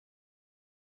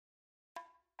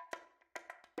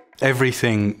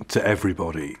Everything to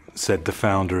everybody, said the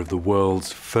founder of the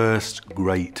world's first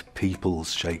great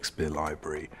people's Shakespeare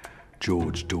library,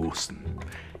 George Dawson.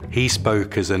 He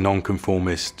spoke as a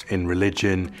nonconformist in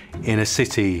religion in a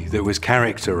city that was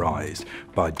characterised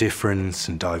by difference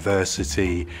and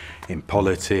diversity in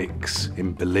politics,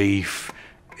 in belief,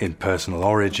 in personal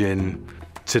origin.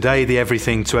 Today, the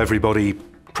Everything to Everybody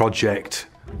project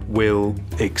will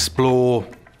explore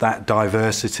that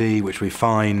diversity, which we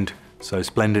find so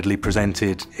splendidly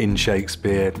presented in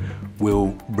Shakespeare.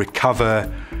 Will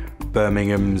recover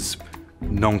Birmingham's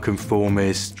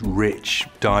nonconformist, rich,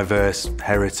 diverse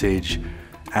heritage,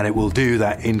 and it will do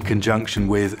that in conjunction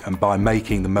with and by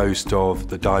making the most of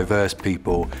the diverse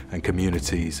people and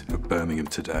communities of Birmingham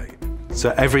today.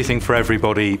 So Everything for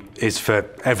Everybody is for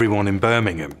everyone in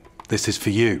Birmingham. This is for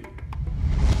you.